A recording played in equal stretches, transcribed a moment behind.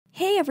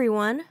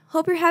everyone,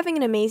 hope you're having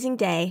an amazing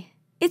day.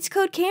 It's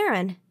Code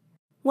Karen.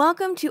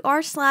 Welcome to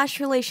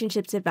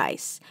r/relationships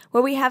advice,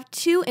 where we have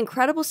 2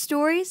 incredible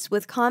stories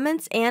with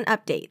comments and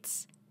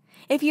updates.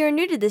 If you're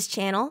new to this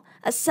channel,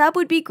 a sub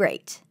would be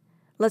great.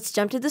 Let's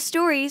jump to the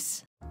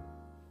stories.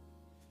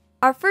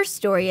 Our first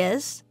story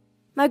is,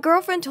 my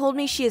girlfriend told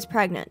me she is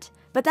pregnant,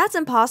 but that's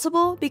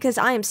impossible because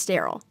I am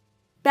sterile.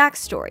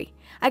 Backstory,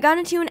 I got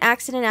into an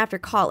accident after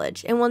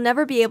college and will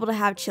never be able to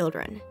have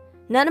children.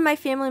 None of my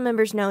family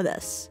members know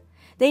this.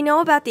 They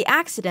know about the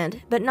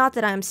accident, but not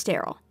that I am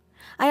sterile.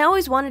 I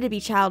always wanted to be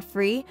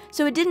child-free,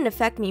 so it didn't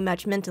affect me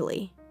much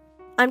mentally.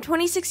 I'm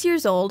 26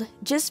 years old,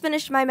 just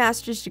finished my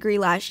master's degree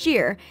last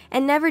year,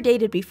 and never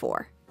dated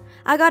before.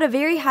 I got a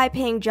very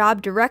high-paying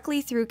job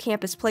directly through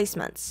campus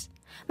placements.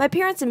 My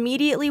parents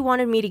immediately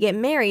wanted me to get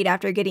married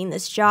after getting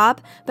this job,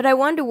 but I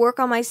wanted to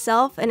work on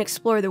myself and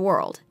explore the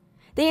world.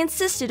 They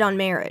insisted on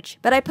marriage,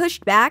 but I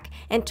pushed back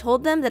and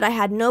told them that I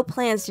had no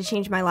plans to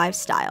change my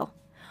lifestyle.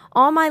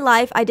 All my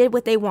life, I did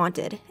what they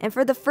wanted, and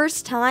for the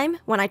first time,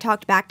 when I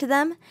talked back to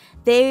them,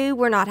 they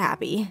were not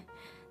happy.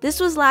 This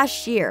was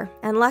last year,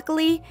 and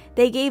luckily,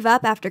 they gave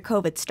up after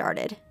COVID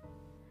started.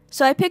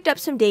 So I picked up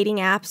some dating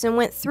apps and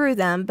went through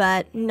them,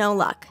 but no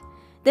luck.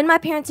 Then my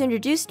parents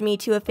introduced me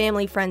to a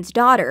family friend's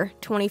daughter,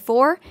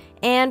 24,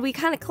 and we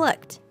kinda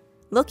clicked.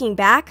 Looking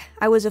back,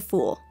 I was a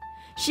fool.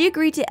 She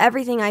agreed to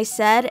everything I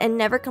said and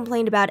never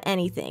complained about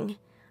anything.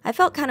 I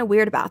felt kinda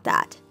weird about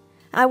that.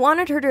 I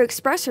wanted her to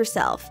express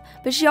herself,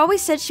 but she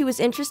always said she was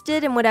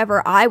interested in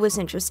whatever I was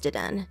interested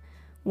in.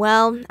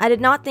 Well, I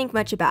did not think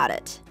much about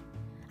it.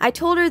 I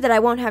told her that I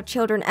won't have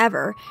children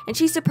ever, and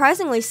she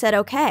surprisingly said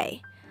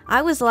okay.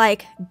 I was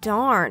like,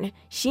 darn,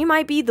 she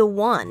might be the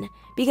one,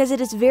 because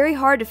it is very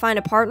hard to find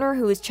a partner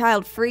who is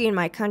child-free in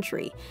my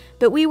country,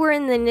 but we were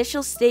in the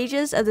initial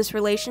stages of this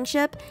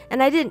relationship,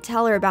 and I didn't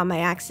tell her about my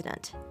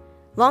accident.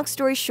 Long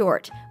story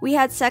short, we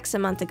had sex a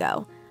month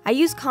ago. I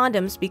used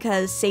condoms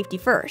because safety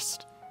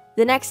first.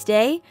 The next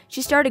day,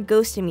 she started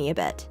ghosting me a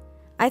bit.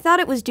 I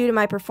thought it was due to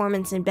my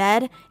performance in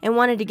bed and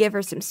wanted to give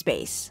her some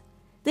space.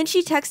 Then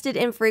she texted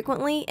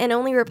infrequently and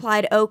only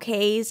replied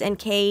OKs and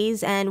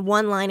Ks and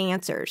one-line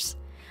answers.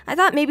 I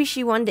thought maybe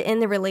she wanted to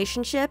end the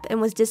relationship and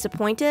was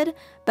disappointed,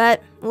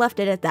 but left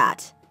it at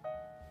that.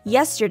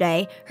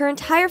 Yesterday, her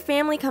entire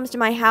family comes to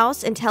my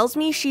house and tells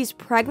me she's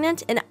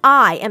pregnant and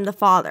I am the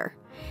father.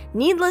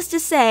 Needless to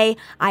say,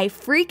 I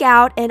freak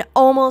out and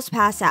almost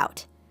pass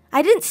out.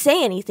 I didn't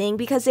say anything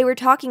because they were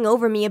talking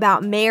over me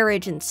about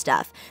marriage and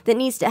stuff that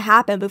needs to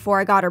happen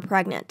before I got her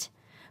pregnant.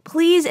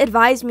 Please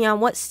advise me on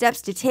what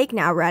steps to take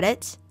now,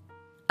 Reddit.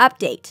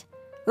 Update.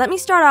 Let me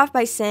start off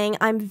by saying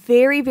I'm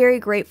very,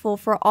 very grateful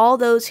for all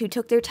those who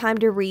took their time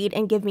to read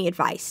and give me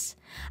advice.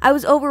 I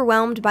was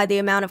overwhelmed by the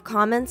amount of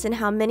comments and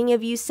how many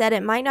of you said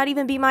it might not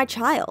even be my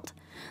child.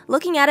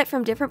 Looking at it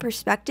from different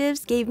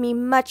perspectives gave me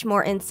much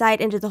more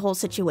insight into the whole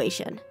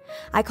situation.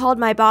 I called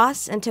my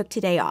boss and took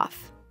today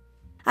off.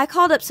 I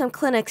called up some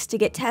clinics to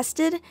get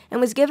tested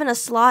and was given a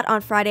slot on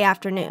Friday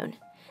afternoon.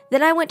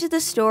 Then I went to the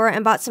store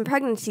and bought some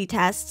pregnancy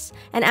tests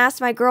and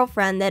asked my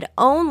girlfriend that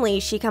only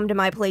she come to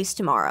my place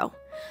tomorrow.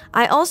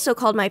 I also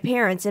called my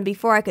parents, and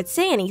before I could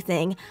say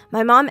anything,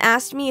 my mom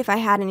asked me if I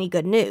had any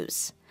good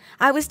news.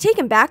 I was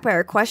taken back by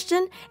her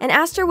question and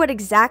asked her what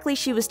exactly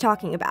she was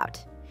talking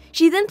about.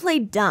 She then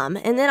played dumb,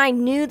 and then I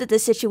knew that the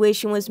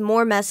situation was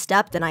more messed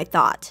up than I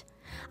thought.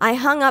 I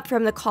hung up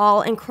from the call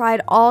and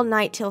cried all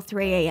night till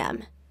 3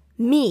 a.m.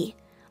 Me,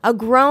 a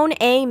grown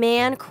A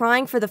man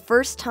crying for the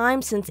first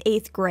time since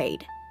 8th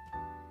grade.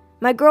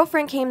 My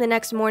girlfriend came the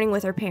next morning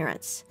with her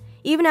parents,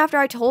 even after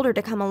I told her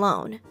to come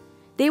alone.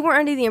 They were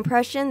under the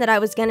impression that I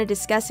was going to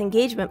discuss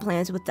engagement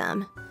plans with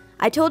them.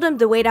 I told them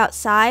to wait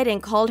outside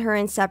and called her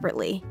in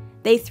separately.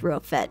 They threw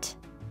a fit.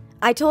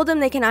 I told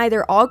them they can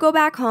either all go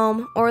back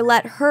home or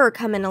let her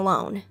come in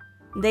alone.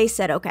 They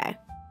said okay.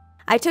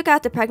 I took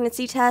out the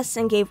pregnancy tests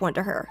and gave one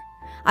to her.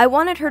 I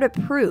wanted her to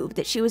prove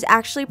that she was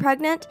actually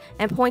pregnant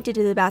and pointed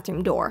to the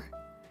bathroom door.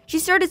 She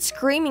started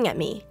screaming at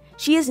me.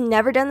 She has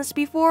never done this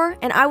before,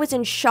 and I was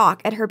in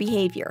shock at her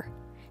behavior.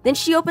 Then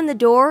she opened the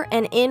door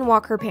and in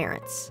walk her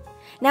parents.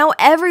 Now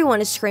everyone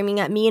is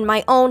screaming at me in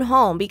my own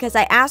home because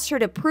I asked her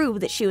to prove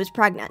that she was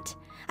pregnant.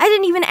 I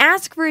didn't even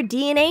ask for a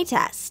DNA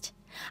test.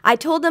 I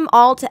told them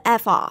all to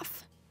F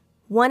off.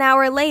 1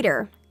 hour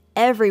later,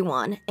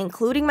 everyone,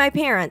 including my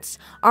parents,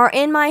 are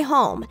in my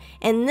home,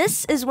 and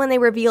this is when they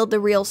revealed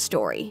the real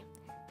story.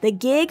 The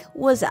gig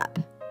was up.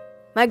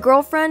 My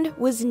girlfriend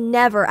was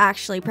never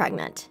actually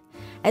pregnant,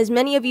 as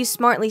many of you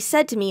smartly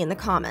said to me in the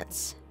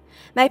comments.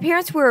 My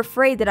parents were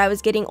afraid that I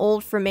was getting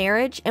old for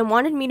marriage and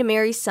wanted me to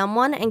marry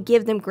someone and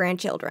give them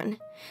grandchildren.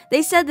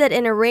 They said that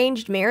in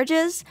arranged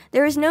marriages,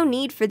 there is no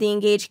need for the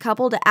engaged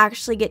couple to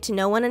actually get to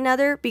know one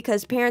another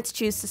because parents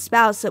choose the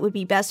spouse that would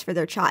be best for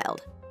their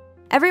child.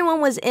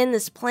 Everyone was in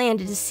this plan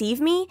to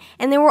deceive me,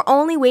 and they were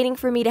only waiting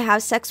for me to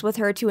have sex with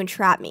her to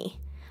entrap me.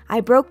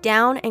 I broke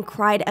down and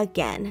cried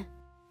again.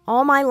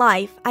 All my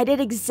life, I did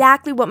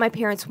exactly what my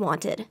parents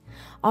wanted.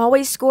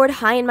 Always scored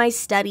high in my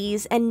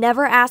studies and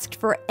never asked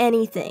for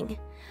anything.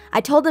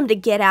 I told them to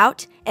get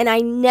out, and I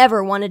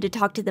never wanted to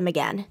talk to them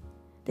again.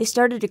 They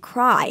started to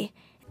cry,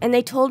 and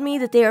they told me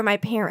that they are my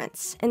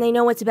parents, and they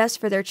know what's best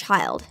for their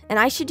child, and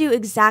I should do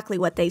exactly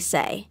what they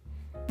say.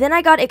 Then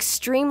I got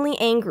extremely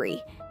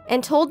angry,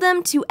 and told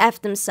them to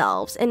F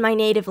themselves in my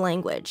native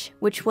language,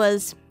 which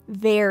was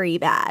very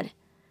bad.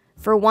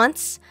 For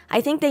once, I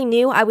think they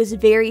knew I was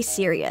very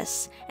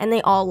serious, and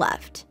they all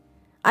left.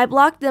 I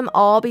blocked them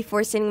all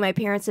before sending my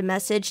parents a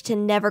message to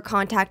never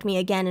contact me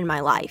again in my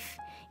life,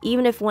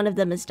 even if one of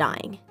them is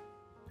dying.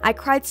 I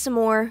cried some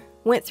more,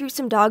 went through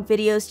some dog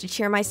videos to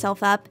cheer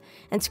myself up,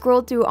 and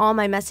scrolled through all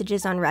my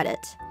messages on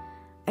Reddit.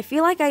 I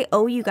feel like I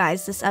owe you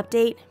guys this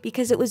update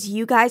because it was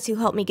you guys who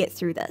helped me get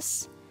through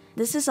this.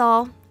 This is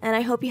all, and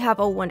I hope you have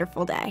a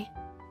wonderful day.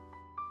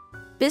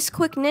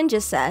 Bisquick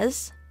Ninja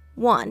says,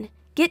 1.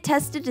 Get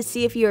tested to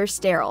see if you are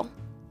sterile.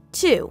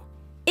 2.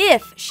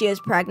 If she is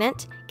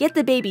pregnant, get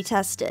the baby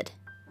tested.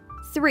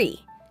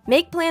 3.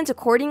 Make plans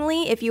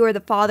accordingly if you are the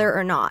father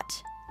or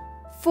not.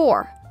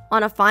 4.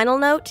 On a final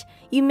note,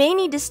 you may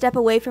need to step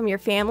away from your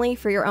family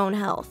for your own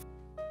health.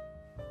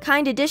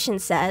 Kind Edition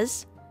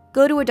says,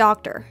 go to a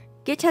doctor,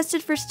 get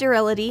tested for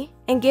sterility,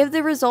 and give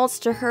the results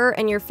to her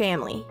and your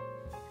family.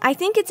 I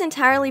think it's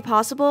entirely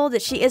possible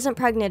that she isn't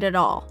pregnant at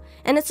all,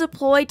 and it's a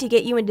ploy to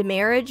get you into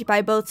marriage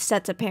by both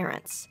sets of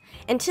parents,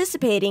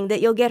 anticipating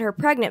that you'll get her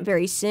pregnant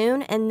very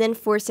soon and then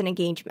force an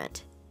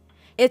engagement.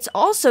 It's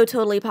also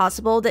totally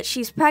possible that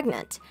she's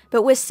pregnant,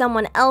 but with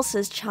someone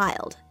else's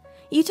child.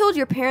 You told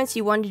your parents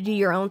you wanted to do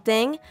your own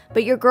thing,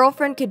 but your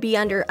girlfriend could be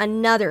under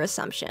another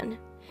assumption.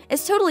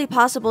 It's totally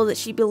possible that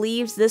she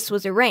believes this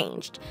was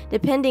arranged,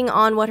 depending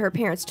on what her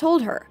parents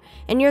told her,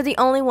 and you're the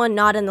only one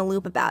not in the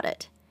loop about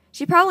it.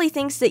 She probably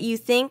thinks that you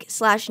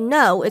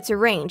think/know it's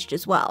arranged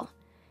as well.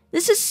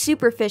 This is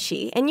super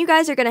fishy, and you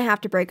guys are going to have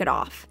to break it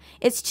off.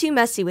 It's too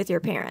messy with your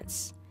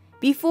parents.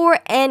 Before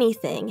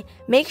anything,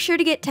 make sure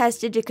to get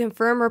tested to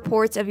confirm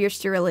reports of your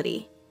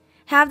sterility.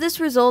 Have this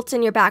results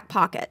in your back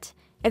pocket.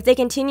 If they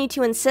continue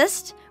to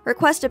insist,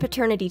 request a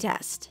paternity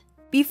test.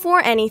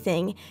 Before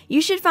anything,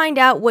 you should find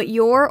out what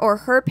your or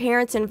her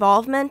parents'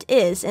 involvement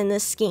is in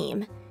this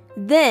scheme.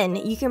 Then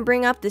you can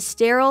bring up the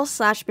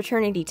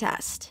sterile/paternity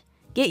test.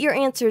 Get your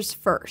answers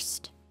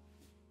first.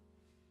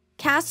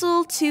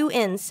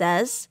 Castle2N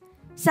says,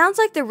 sounds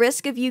like the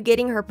risk of you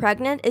getting her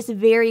pregnant is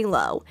very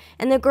low,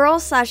 and the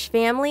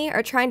girl/family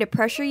are trying to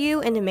pressure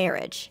you into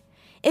marriage.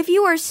 If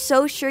you are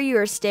so sure you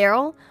are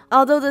sterile,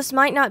 although this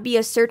might not be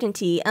a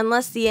certainty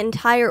unless the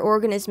entire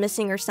organ is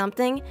missing or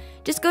something,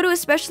 just go to a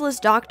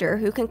specialist doctor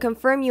who can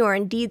confirm you are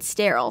indeed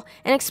sterile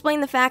and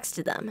explain the facts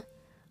to them.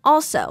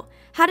 Also,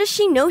 how does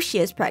she know she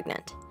is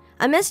pregnant?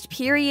 A missed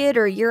period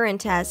or urine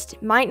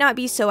test might not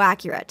be so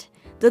accurate.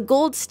 The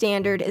gold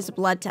standard is a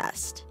blood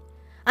test.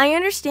 I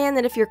understand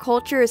that if your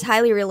culture is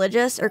highly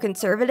religious or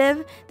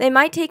conservative, they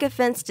might take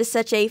offense to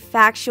such a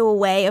factual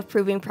way of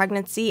proving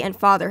pregnancy and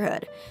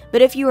fatherhood.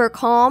 But if you are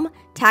calm,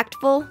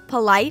 tactful,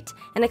 polite,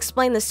 and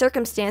explain the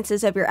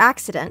circumstances of your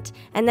accident,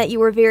 and that you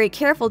were very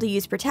careful to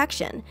use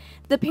protection,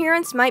 the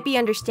parents might be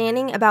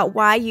understanding about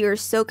why you are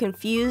so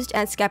confused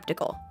and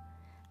skeptical.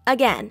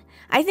 Again,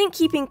 I think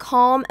keeping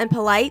calm and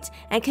polite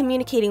and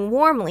communicating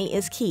warmly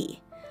is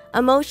key.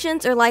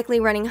 Emotions are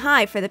likely running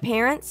high for the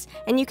parents,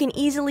 and you can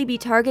easily be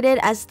targeted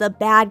as the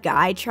bad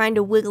guy trying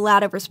to wiggle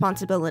out of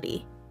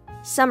responsibility.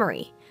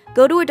 Summary: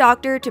 go to a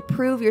doctor to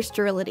prove your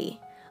sterility.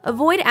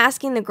 Avoid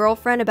asking the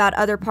girlfriend about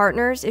other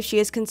partners if she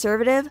is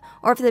conservative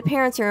or if the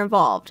parents are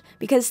involved,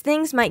 because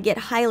things might get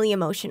highly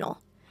emotional.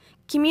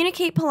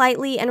 Communicate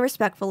politely and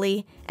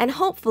respectfully, and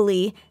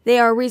hopefully they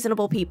are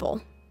reasonable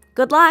people.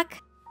 Good luck!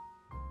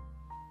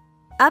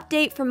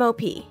 Update from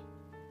OP.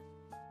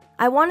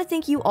 I want to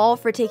thank you all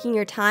for taking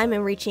your time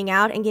and reaching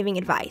out and giving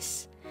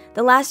advice.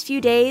 The last few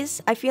days,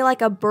 I feel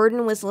like a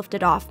burden was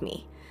lifted off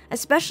me,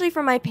 especially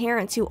from my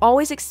parents who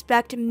always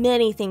expect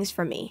many things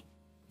from me.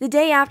 The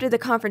day after the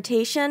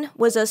confrontation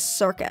was a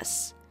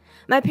circus.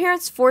 My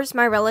parents forced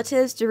my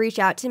relatives to reach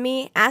out to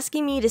me,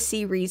 asking me to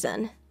see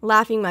reason,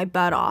 laughing my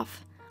butt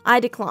off. I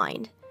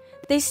declined.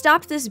 They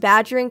stopped this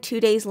badgering 2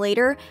 days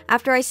later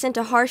after I sent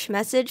a harsh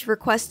message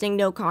requesting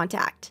no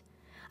contact.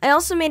 I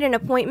also made an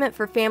appointment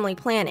for family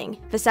planning,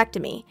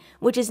 vasectomy,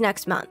 which is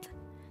next month.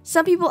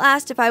 Some people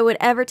asked if I would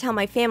ever tell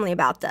my family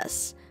about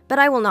this, but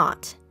I will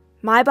not.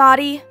 My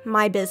body,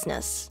 my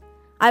business.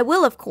 I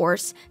will, of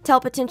course, tell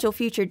potential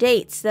future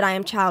dates that I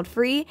am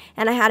child-free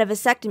and I had a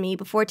vasectomy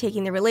before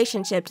taking the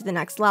relationship to the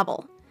next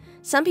level.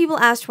 Some people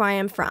asked where I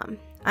am from.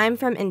 I am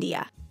from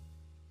India.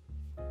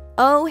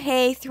 Oh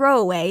Hey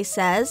Throwaway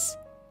says,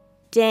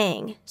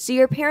 dang, so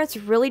your parents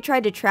really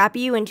tried to trap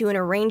you into an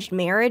arranged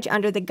marriage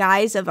under the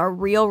guise of a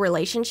real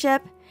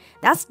relationship?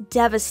 That's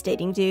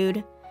devastating,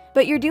 dude.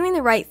 But you're doing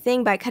the right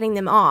thing by cutting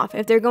them off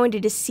if they're going to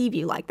deceive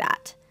you like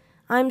that.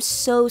 I'm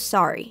so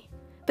sorry.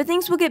 But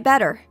things will get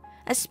better,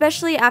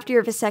 especially after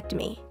your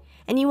vasectomy,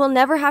 and you will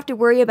never have to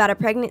worry about a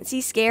pregnancy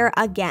scare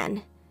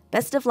again.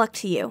 Best of luck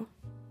to you.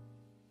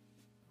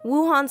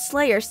 Wuhan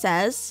Slayer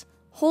says,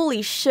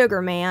 holy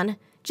sugar, man.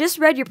 Just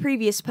read your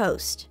previous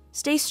post.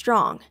 Stay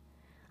strong.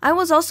 I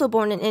was also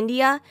born in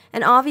India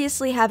and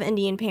obviously have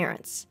Indian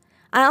parents.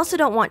 I also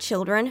don't want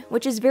children,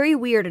 which is very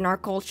weird in our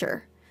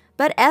culture.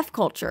 But F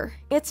culture,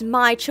 it's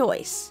my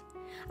choice.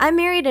 I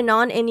married a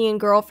non-Indian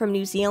girl from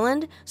New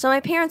Zealand, so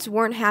my parents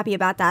weren't happy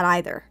about that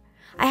either.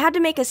 I had to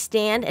make a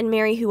stand and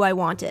marry who I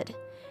wanted.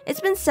 It's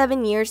been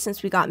 7 years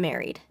since we got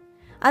married.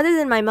 Other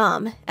than my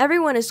mom,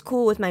 everyone is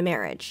cool with my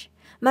marriage.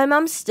 My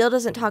mom still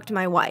doesn't talk to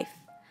my wife.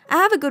 I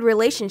have a good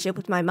relationship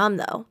with my mom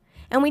though,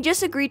 and we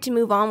just agreed to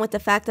move on with the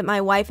fact that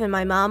my wife and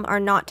my mom are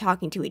not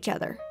talking to each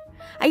other.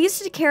 I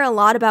used to care a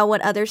lot about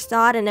what others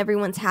thought and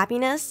everyone's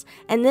happiness,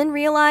 and then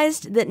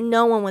realized that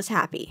no one was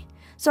happy.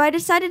 So I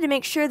decided to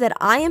make sure that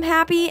I am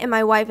happy and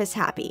my wife is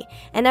happy,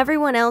 and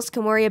everyone else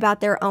can worry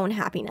about their own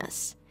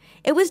happiness.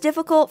 It was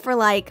difficult for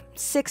like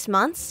 6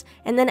 months,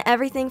 and then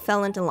everything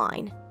fell into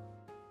line.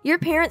 Your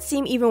parents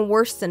seem even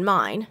worse than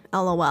mine,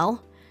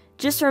 lol.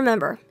 Just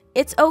remember,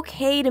 it's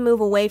okay to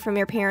move away from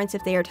your parents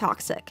if they are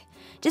toxic.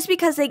 Just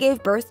because they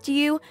gave birth to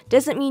you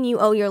doesn't mean you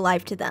owe your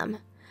life to them.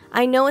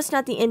 I know it's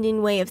not the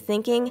Indian way of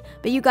thinking,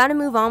 but you gotta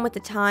move on with the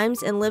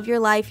times and live your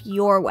life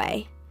your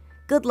way.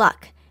 Good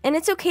luck, and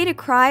it's okay to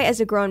cry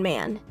as a grown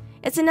man.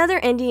 It's another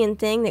Indian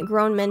thing that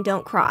grown men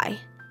don't cry.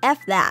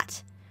 F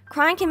that.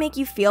 Crying can make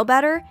you feel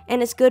better,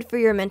 and it's good for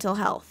your mental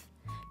health.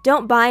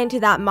 Don't buy into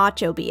that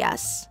macho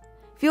BS.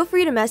 Feel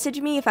free to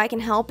message me if I can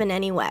help in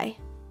any way.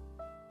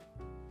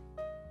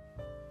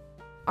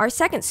 Our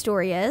second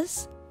story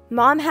is,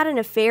 Mom had an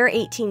affair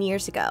 18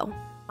 years ago.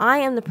 I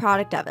am the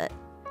product of it.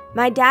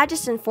 My dad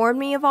just informed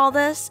me of all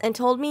this and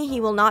told me he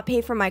will not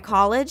pay for my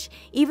college,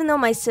 even though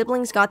my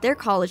siblings got their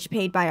college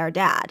paid by our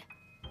dad.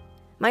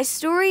 My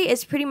story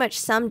is pretty much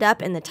summed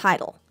up in the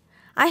title.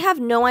 I have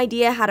no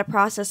idea how to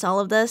process all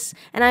of this,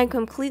 and I am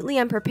completely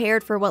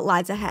unprepared for what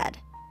lies ahead.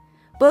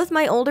 Both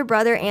my older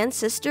brother and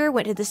sister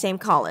went to the same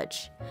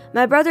college.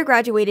 My brother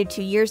graduated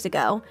 2 years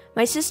ago.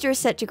 My sister is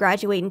set to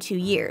graduate in 2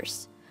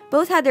 years.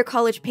 Both had their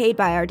college paid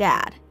by our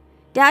dad.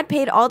 Dad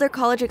paid all their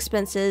college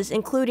expenses,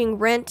 including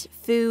rent,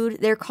 food,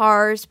 their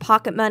cars,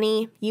 pocket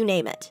money, you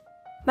name it.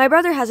 My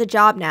brother has a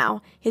job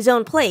now, his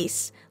own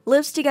place,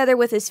 lives together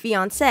with his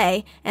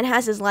fiancée, and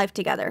has his life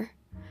together.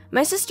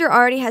 My sister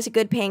already has a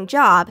good paying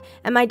job,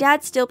 and my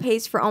dad still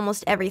pays for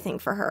almost everything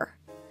for her.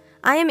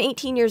 I am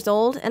 18 years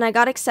old, and I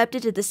got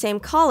accepted to the same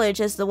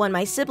college as the one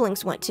my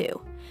siblings went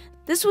to.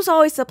 This was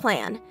always the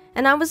plan,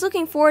 and I was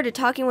looking forward to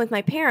talking with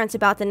my parents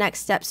about the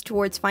next steps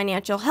towards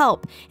financial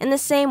help in the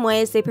same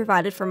way as they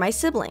provided for my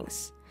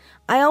siblings.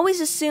 I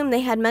always assumed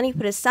they had money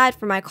put aside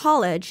for my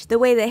college the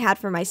way they had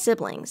for my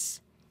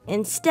siblings.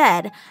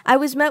 Instead, I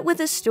was met with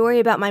a story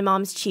about my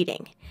mom's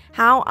cheating,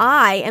 how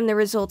I am the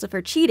result of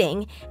her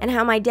cheating, and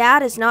how my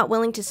dad is not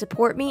willing to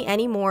support me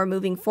anymore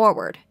moving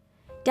forward.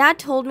 Dad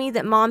told me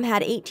that Mom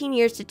had 18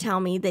 years to tell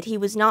me that he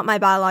was not my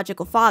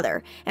biological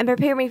father and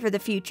prepare me for the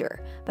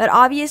future, but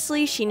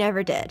obviously she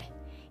never did.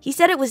 He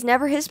said it was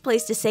never his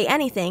place to say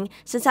anything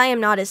since I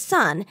am not his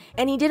son,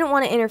 and he didn't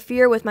want to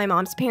interfere with my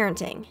mom's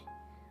parenting.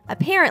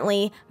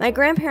 Apparently, my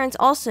grandparents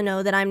also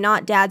know that I'm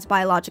not Dad's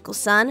biological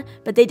son,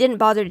 but they didn't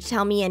bother to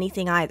tell me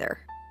anything either.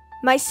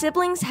 My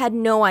siblings had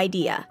no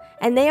idea,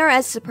 and they are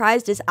as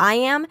surprised as I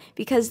am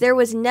because there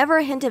was never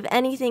a hint of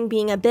anything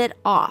being a bit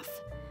off.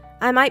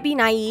 I might be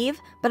naive,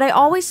 but I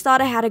always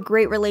thought I had a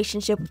great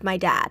relationship with my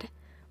dad.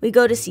 We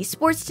go to see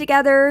sports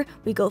together,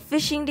 we go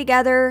fishing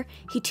together,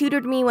 he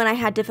tutored me when I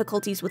had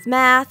difficulties with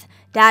math,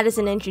 Dad is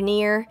an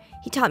engineer,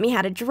 he taught me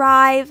how to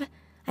drive.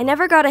 I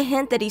never got a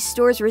hint that he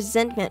stores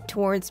resentment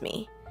towards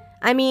me.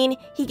 I mean,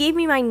 he gave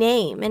me my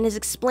name and has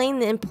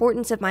explained the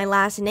importance of my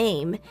last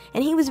name,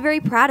 and he was very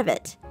proud of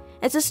it.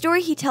 It's a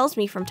story he tells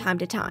me from time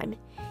to time.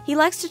 He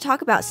likes to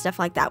talk about stuff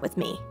like that with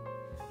me.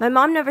 My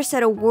mom never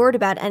said a word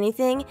about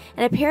anything,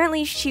 and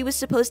apparently she was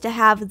supposed to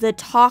have the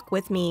talk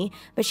with me,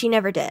 but she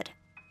never did.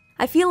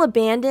 I feel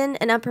abandoned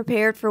and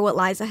unprepared for what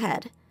lies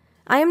ahead.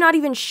 I am not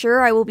even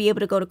sure I will be able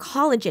to go to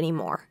college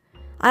anymore.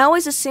 I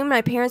always assumed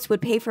my parents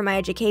would pay for my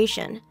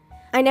education.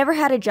 I never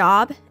had a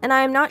job, and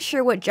I am not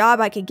sure what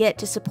job I could get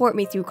to support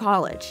me through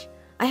college.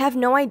 I have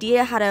no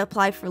idea how to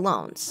apply for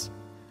loans.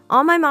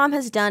 All my mom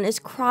has done is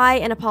cry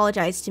and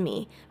apologize to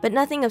me, but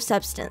nothing of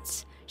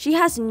substance. She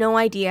has no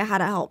idea how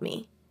to help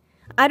me.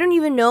 I don't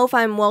even know if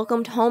I am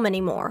welcomed home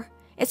anymore.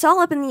 It's all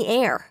up in the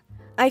air.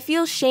 I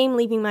feel shame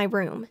leaving my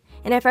room,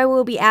 and if I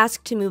will be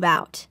asked to move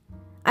out.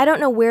 I don't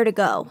know where to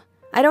go.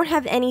 I don't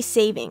have any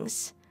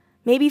savings.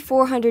 Maybe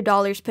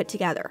 $400 put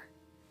together.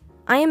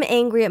 I am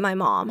angry at my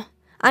mom.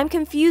 I'm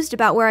confused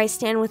about where I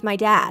stand with my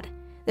dad.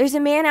 There's a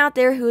man out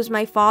there who is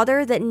my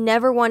father that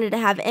never wanted to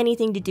have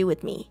anything to do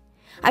with me.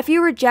 I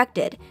feel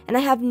rejected, and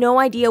I have no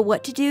idea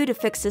what to do to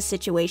fix this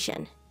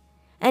situation.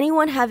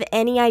 Anyone have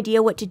any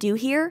idea what to do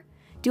here?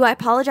 Do I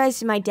apologize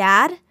to my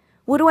dad?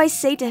 What do I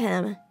say to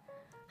him?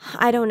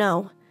 I don't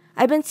know.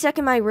 I've been stuck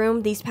in my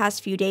room these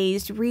past few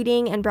days,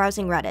 reading and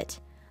browsing Reddit.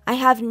 I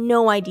have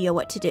no idea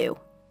what to do.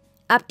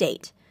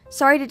 Update.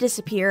 Sorry to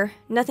disappear.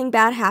 Nothing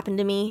bad happened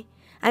to me.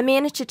 I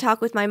managed to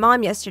talk with my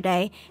mom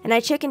yesterday, and I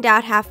chickened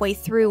out halfway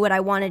through what I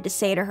wanted to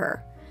say to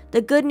her.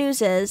 The good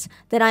news is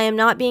that I am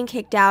not being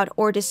kicked out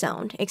or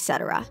disowned,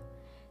 etc.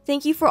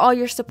 Thank you for all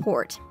your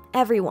support,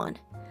 everyone.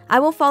 I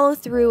will follow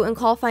through and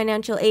call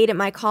financial aid at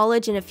my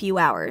college in a few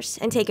hours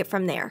and take it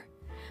from there.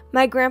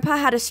 My grandpa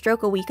had a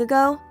stroke a week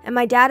ago, and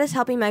my dad is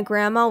helping my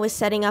grandma with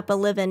setting up a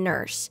live-in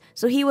nurse,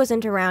 so he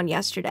wasn't around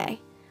yesterday.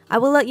 I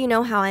will let you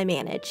know how I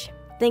manage.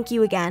 Thank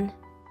you again.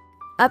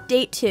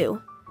 Update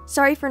 2.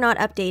 Sorry for not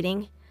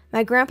updating.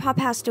 My grandpa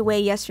passed away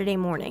yesterday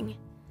morning.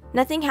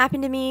 Nothing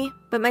happened to me,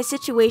 but my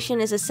situation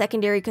is a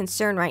secondary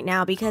concern right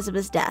now because of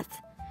his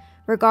death.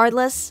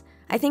 Regardless,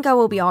 I think I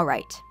will be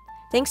alright.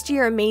 Thanks to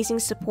your amazing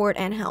support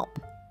and help.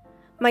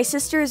 My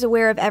sister is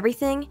aware of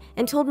everything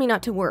and told me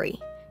not to worry.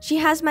 She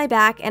has my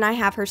back and I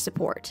have her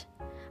support.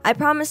 I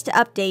promise to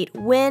update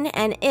when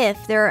and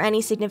if there are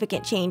any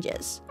significant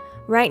changes.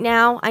 Right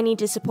now, I need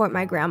to support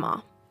my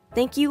grandma.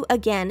 Thank you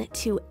again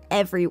to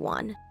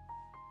everyone.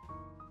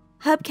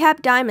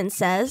 Hubcap Diamond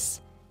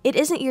says, "It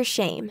isn't your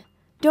shame.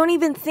 Don't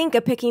even think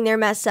of picking their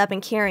mess up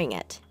and carrying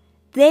it.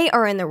 They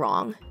are in the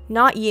wrong,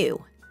 not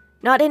you.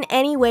 Not in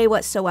any way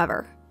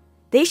whatsoever.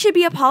 They should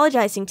be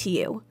apologizing to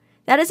you.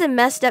 That is a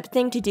messed up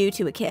thing to do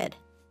to a kid."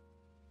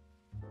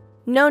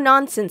 No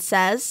Nonsense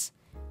says,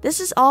 "This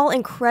is all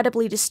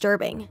incredibly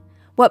disturbing.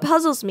 What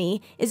puzzles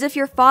me is if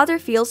your father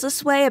feels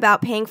this way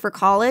about paying for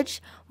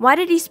college, why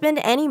did he spend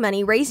any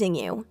money raising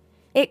you?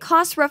 It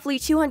costs roughly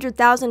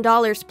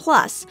 $200,000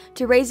 plus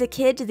to raise a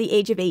kid to the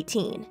age of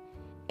 18.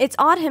 It's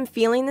odd him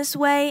feeling this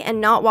way and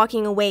not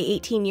walking away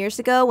 18 years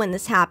ago when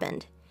this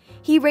happened.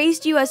 He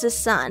raised you as a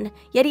son,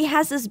 yet he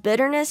has this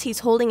bitterness he's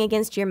holding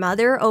against your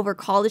mother over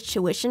college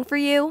tuition for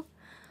you.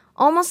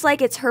 Almost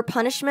like it's her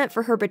punishment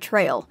for her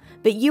betrayal,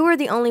 but you are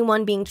the only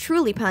one being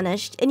truly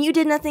punished and you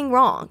did nothing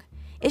wrong.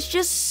 It's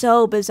just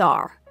so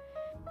bizarre.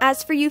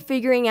 As for you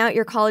figuring out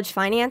your college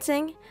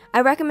financing,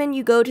 I recommend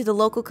you go to the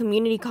local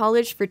community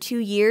college for 2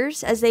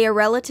 years as they are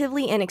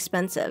relatively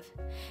inexpensive.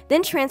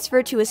 Then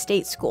transfer to a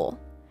state school.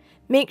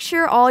 Make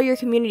sure all your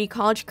community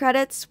college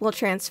credits will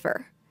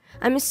transfer.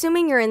 I'm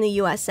assuming you're in the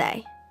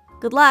USA.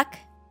 Good luck!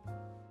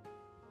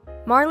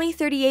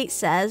 Marley38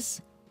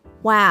 says,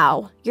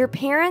 "Wow, your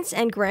parents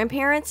and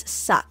grandparents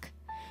suck.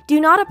 Do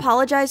not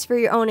apologize for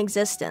your own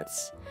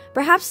existence.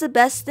 Perhaps the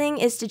best thing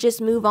is to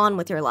just move on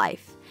with your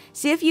life.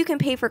 See if you can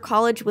pay for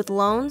college with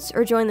loans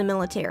or join the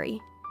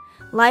military.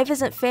 Life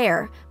isn't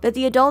fair, but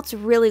the adults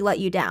really let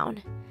you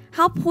down.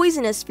 How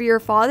poisonous for your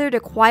father to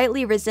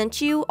quietly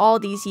resent you all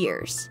these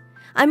years.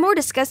 I'm more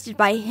disgusted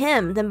by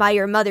him than by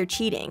your mother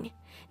cheating.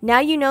 Now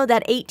you know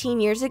that 18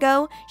 years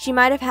ago, she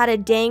might have had a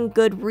dang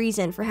good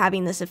reason for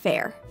having this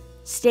affair.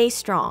 Stay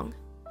strong."